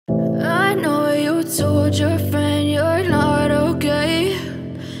told your friend you're not okay?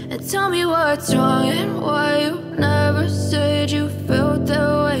 And tell me what's wrong and why you never said you felt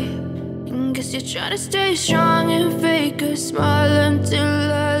that way. And guess you're trying to stay strong and fake a smile until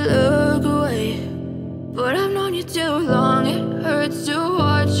I look away. But I've known you too long, it hurts to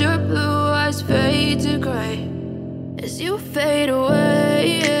watch your blue eyes fade to gray as you fade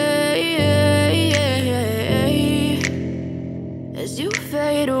away, as you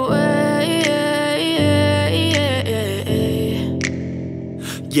fade away.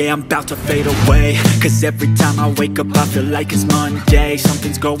 Yeah, I'm about to fade away, cause every time I wake up I feel like it's Monday.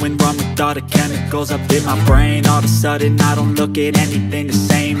 Something's going wrong with all the chemicals up in my brain. All of a sudden I don't look at anything the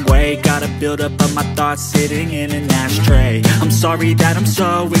same way. Got a buildup of my thoughts sitting in an ashtray. I'm sorry that I'm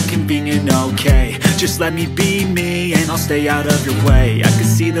so inconvenient, okay? Just let me be me and I'll stay out of your way. I can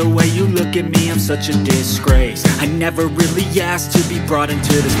see the way you look at me, I'm such a disgrace. I never really asked to be brought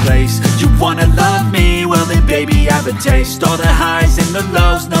into this place. You wanna love me? Well then baby I have a taste. All the highs and the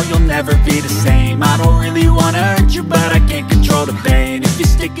lows, no you'll never be the same. I don't really wanna hurt you but I can't control the pain. If you're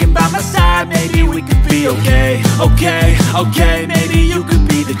sticking by my side maybe we could be okay. Okay, maybe you could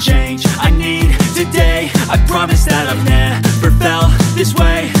be the change I need today. I promise that I've never felt this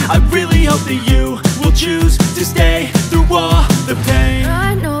way. I really hope that you will choose to stay through all the pain.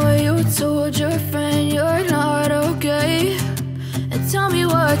 I know you told your friend you're not okay. And tell me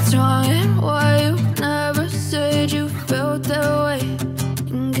what's wrong and why you never said you felt that way.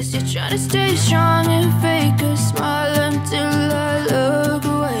 And guess you're trying to stay strong and fake a smile until I look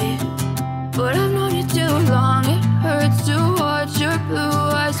away. But I've known you too long, it hurts to watch your blue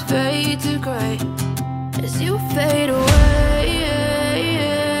eyes fade to gray as you fade away,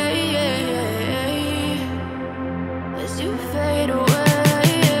 as you fade away,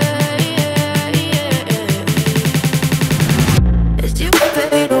 as you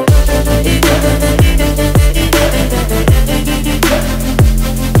fade away.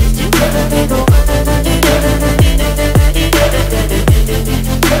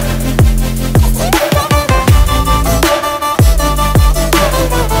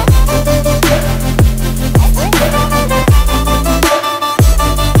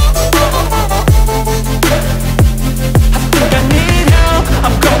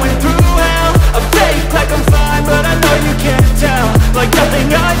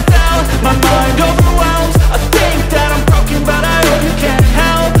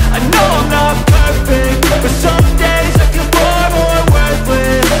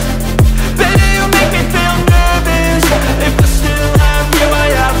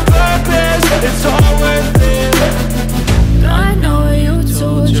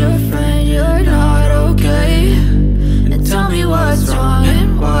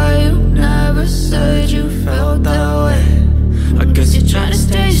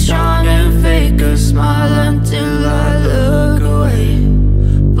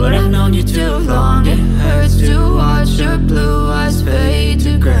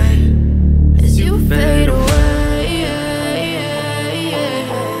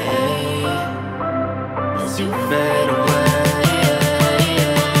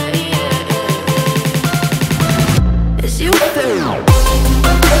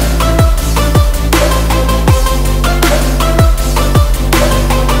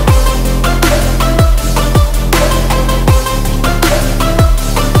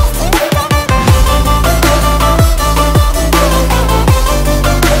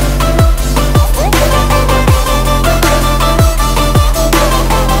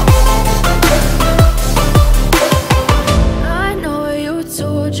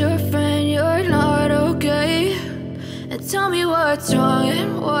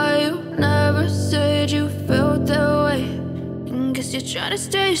 Trying to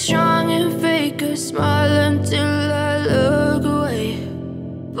stay strong and fake a smile until I look away.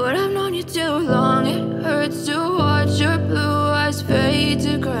 But I've known you too long, it hurts to watch your blue eyes fade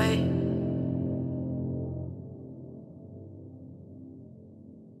to gray